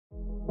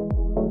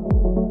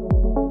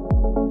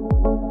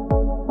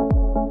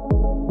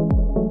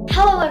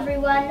Hello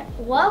everyone,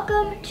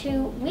 welcome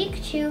to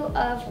week 2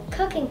 of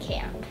cooking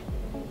camp.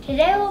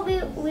 Today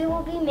we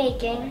will be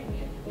making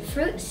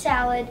fruit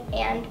salad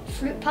and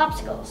fruit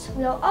popsicles.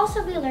 We will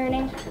also be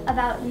learning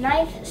about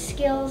knife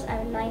skills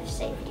and knife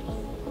safety.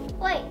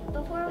 Wait,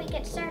 before we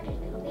get started,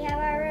 we have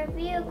our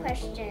review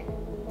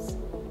questions.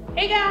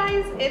 Hey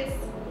guys, it's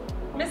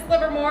Miss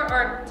Livermore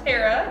or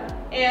Tara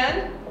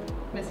and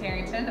Miss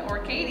Harrington or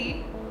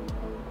Katie.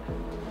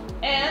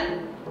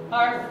 And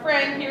our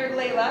friend here,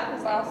 Layla,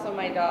 who's also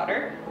my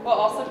daughter, will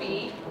also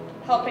be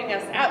helping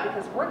us out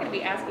because we're going to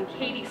be asking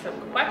Katie some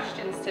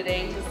questions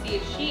today to see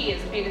if she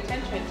is paying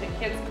attention to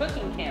kids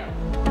cooking camp.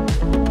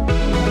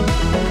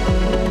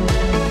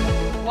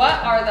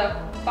 What are the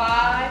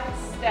 5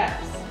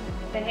 steps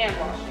to hand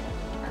washing?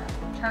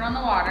 Turn on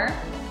the water,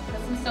 put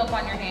some soap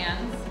on your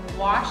hands,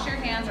 wash your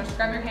hands or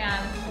scrub your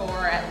hands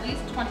for at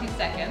least 20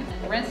 seconds,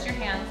 rinse your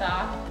hands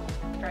off,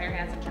 dry your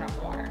hands and turn off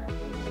the water.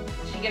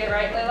 Did she get it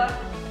right, Layla?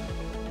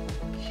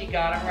 She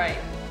got it right.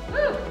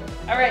 Woo!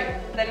 All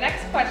right, the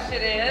next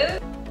question is,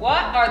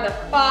 what are the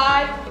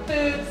 5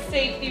 food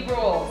safety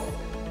rules?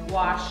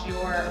 Wash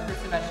your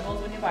fruits and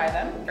vegetables when you buy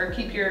them, or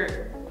keep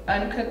your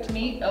uncooked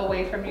meat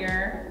away from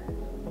your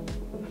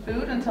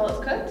food until it's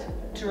cooked.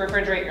 To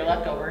refrigerate your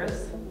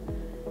leftovers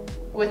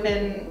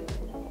within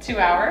 2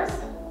 hours.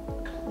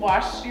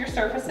 Wash your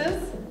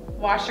surfaces.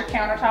 Wash your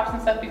countertops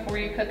and stuff before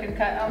you cook and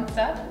cut on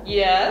stuff.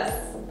 Yes.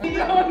 You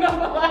don't know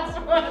the last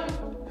one.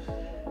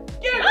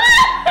 Get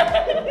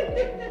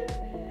it.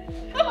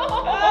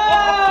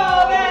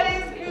 Oh, that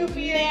is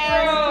goofy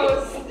and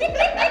gross.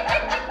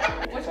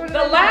 Which one?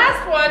 The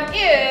last one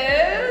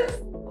is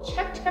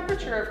check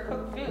temperature of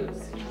cooked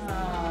foods.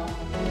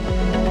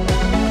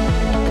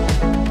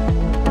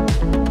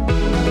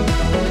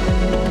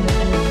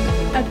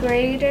 A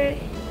grater,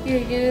 you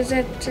use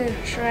it to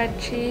shred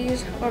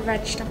cheese or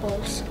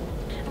vegetables.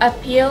 A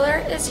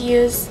peeler is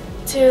used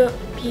to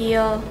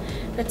peel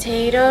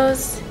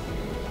potatoes,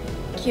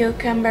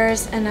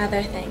 cucumbers, and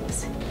other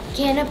things.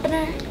 Can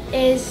opener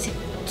is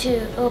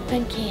to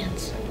open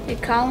cans. A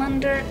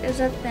colander is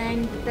a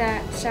thing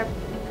that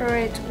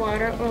separates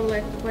water or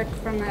liquid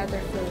from other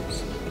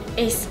foods.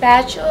 A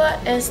spatula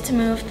is to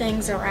move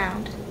things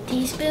around.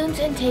 Teaspoons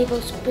and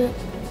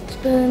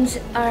tablespoons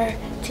are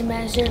to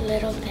measure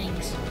little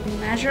things. A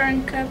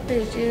measuring cup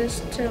is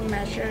used to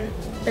measure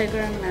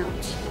bigger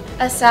amounts.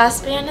 A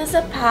saucepan is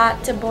a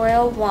pot to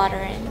boil water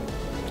in.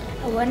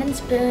 A wooden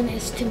spoon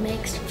is to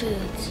mix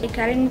foods. A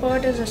cutting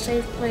board is a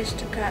safe place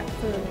to cut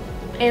food.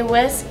 A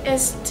whisk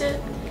is to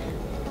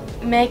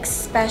mix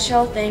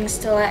special things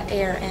to let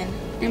air in.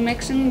 A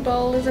mixing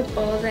bowl is a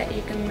bowl that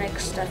you can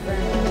mix stuff in.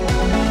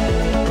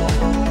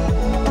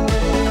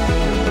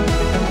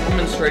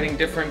 Demonstrating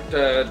different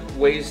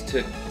ways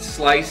to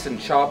slice and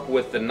chop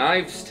with the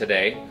knives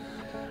today.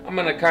 I'm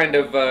going to kind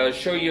of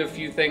show you a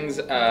few things,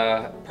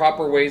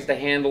 proper ways to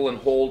handle and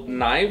hold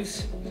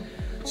knives.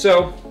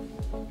 So,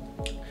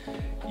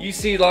 you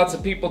see lots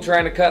of people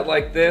trying to cut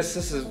like this.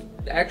 This is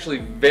actually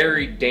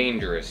very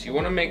dangerous. You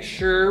want to make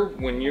sure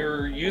when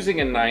you're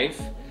using a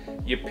knife,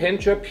 you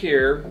pinch up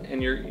here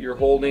and you're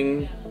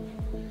holding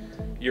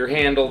your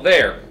handle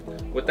there.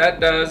 What that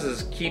does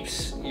is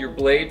keeps your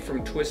blade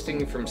from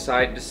twisting from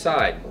side to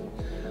side.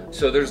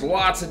 So there's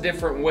lots of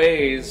different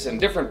ways and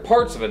different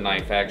parts of a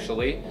knife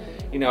actually.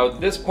 You know,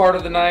 this part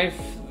of the knife,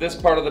 this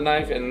part of the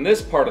knife, and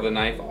this part of the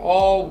knife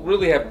all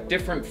really have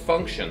different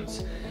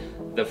functions.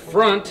 The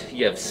front,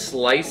 you have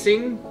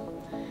slicing.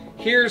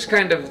 Here's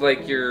kind of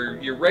like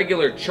your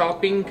regular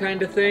chopping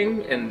kind of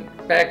thing, and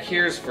back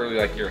here's for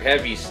like your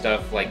heavy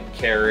stuff like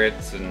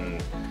carrots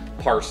and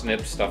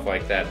parsnips, stuff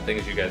like that,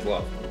 things you guys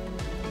love.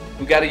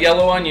 We got a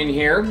yellow onion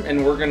here,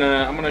 and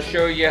I'm gonna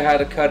show you how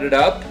to cut it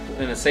up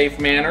in a safe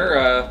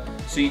manner,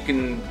 so you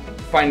can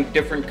find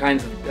different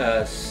kinds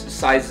of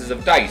sizes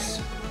of dice.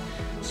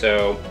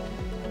 So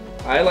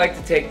I like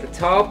to take the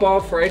top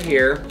off right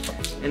here,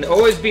 and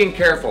always being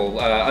careful.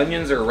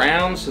 Onions are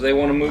round, so they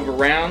want to move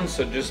around,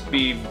 so just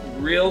be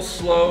real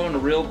slow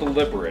and real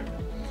deliberate.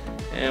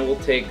 And we'll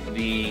take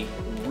the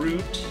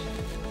root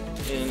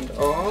end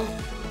off.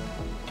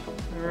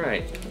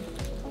 Alright,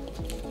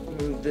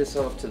 move this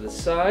off to the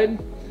side.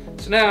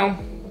 So now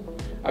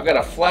I've got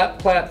a flat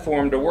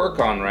platform to work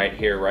on right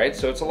here, right?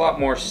 So it's a lot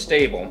more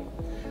stable.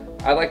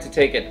 I like to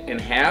take it in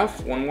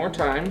half one more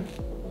time.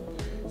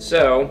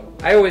 So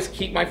I always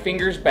keep my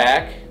fingers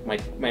back,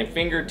 my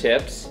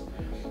fingertips,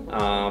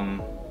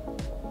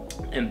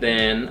 and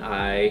then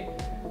I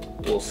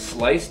will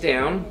slice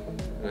down,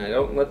 and I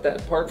don't let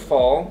that part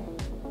fall.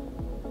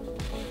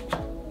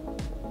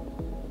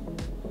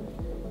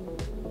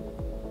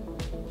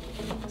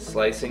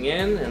 Slicing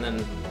in and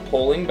then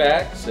pulling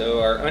back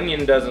so our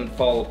onion doesn't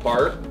fall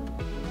apart.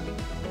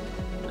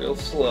 Real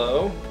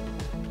slow.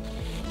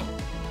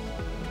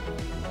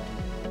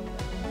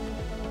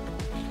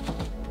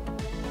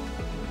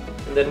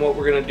 And then what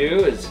we're going to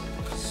do is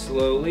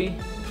slowly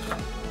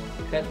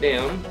cut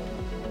down.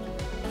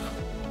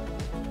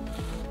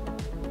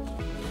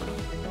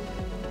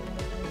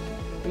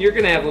 You're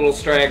gonna have little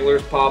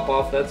stragglers pop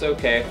off, that's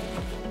okay.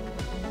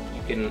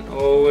 You can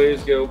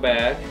always go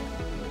back.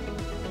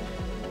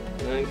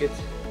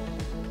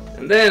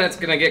 And then it's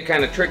gonna get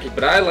kind of tricky,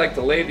 but I like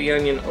to lay the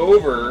onion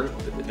over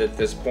at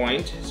this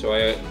point, so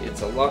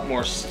it's a lot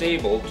more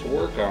stable to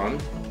work on.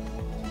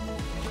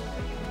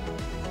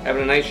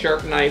 Having a nice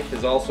sharp knife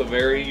is also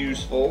very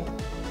useful.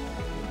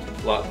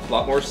 A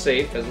lot more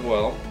safe as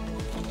well.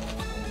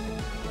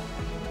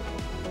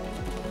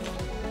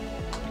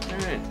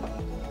 Alright.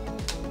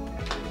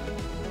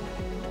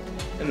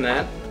 And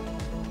that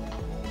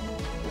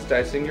is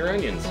dicing your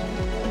onions.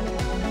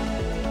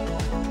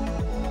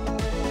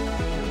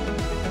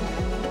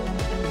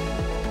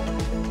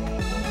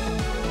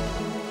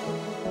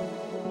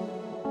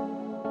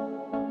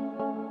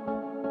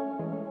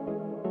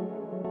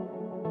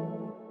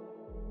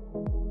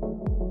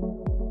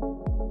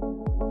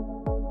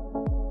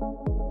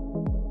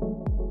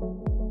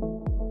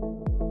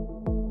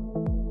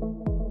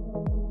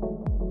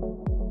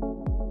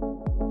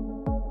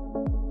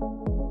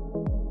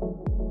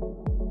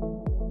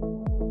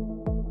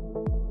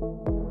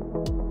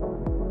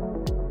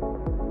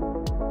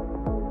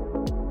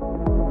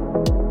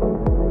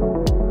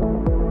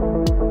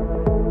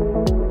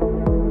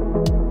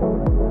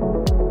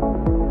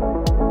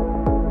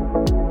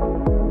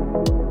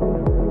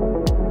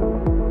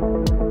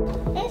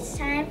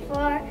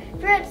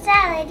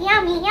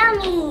 Yummy,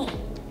 yummy.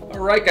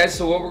 Alright guys,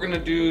 so what we're going to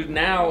do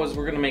now is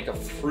we're going to make a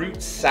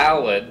fruit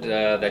salad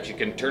that you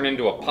can turn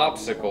into a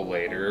popsicle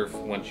later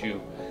once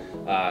you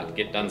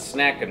get done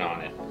snacking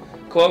on it.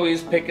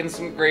 Chloe's picking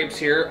some grapes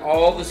here.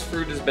 All this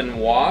fruit has been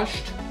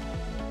washed.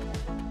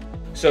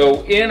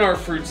 So in our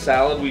fruit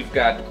salad we've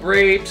got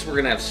grapes, we're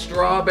going to have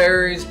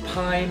strawberries,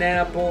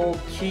 pineapple,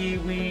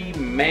 kiwi,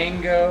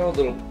 mango, a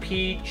little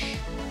peach,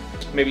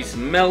 maybe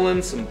some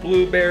melon, some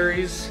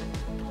blueberries.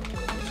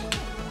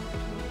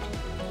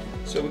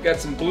 So we've got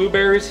some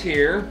blueberries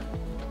here.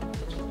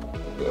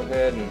 Go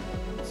ahead and,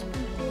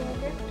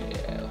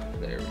 yeah,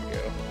 there we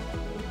go.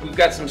 We've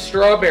got some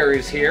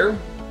strawberries here.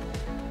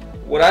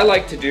 What I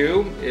like to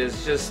do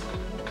is just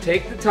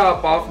take the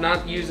top off,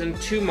 not using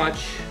too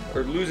much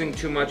or losing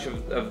too much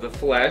of the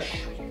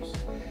flesh.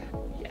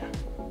 Yeah.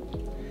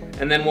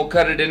 And then we'll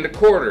cut it into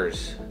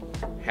quarters.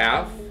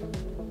 Half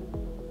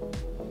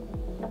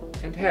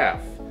and half.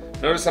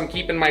 Notice I'm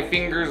keeping my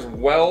fingers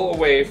well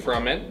away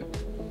from it.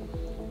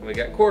 We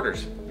got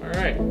quarters. All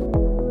right.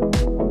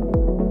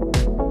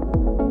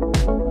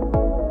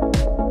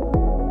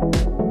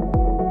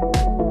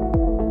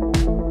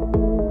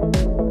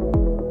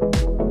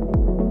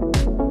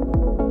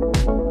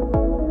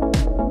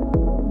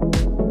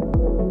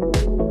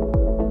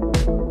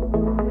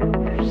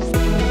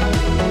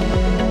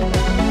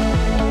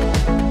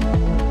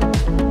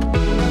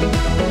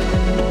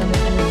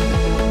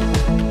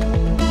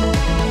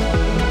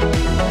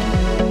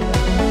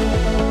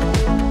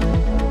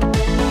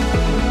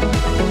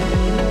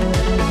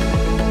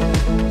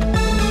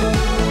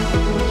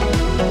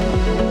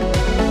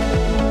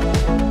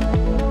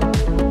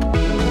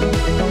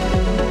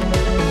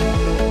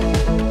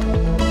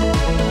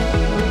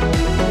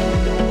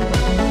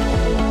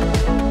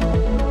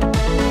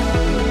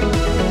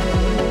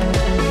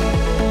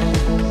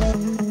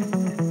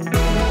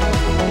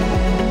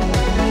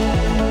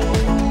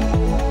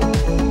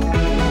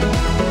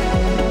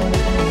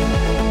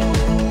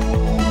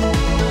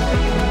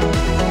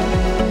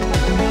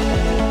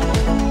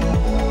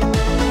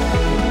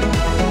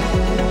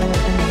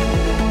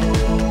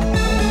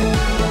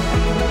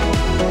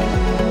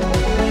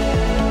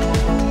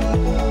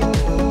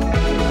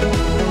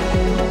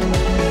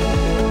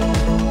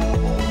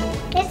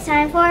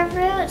 Time for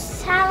fruit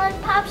salad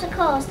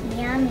popsicles.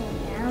 Yummy,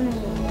 yummy.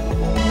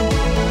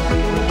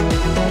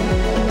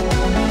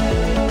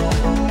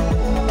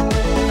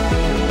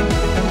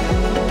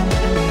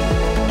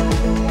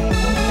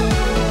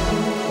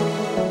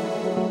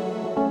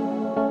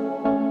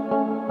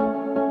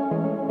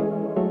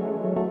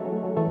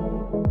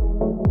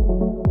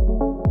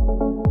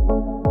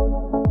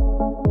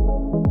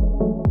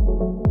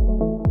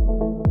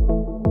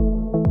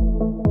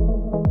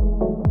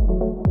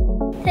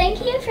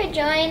 Thank you for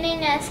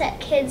joining us at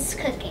Kids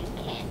Cooking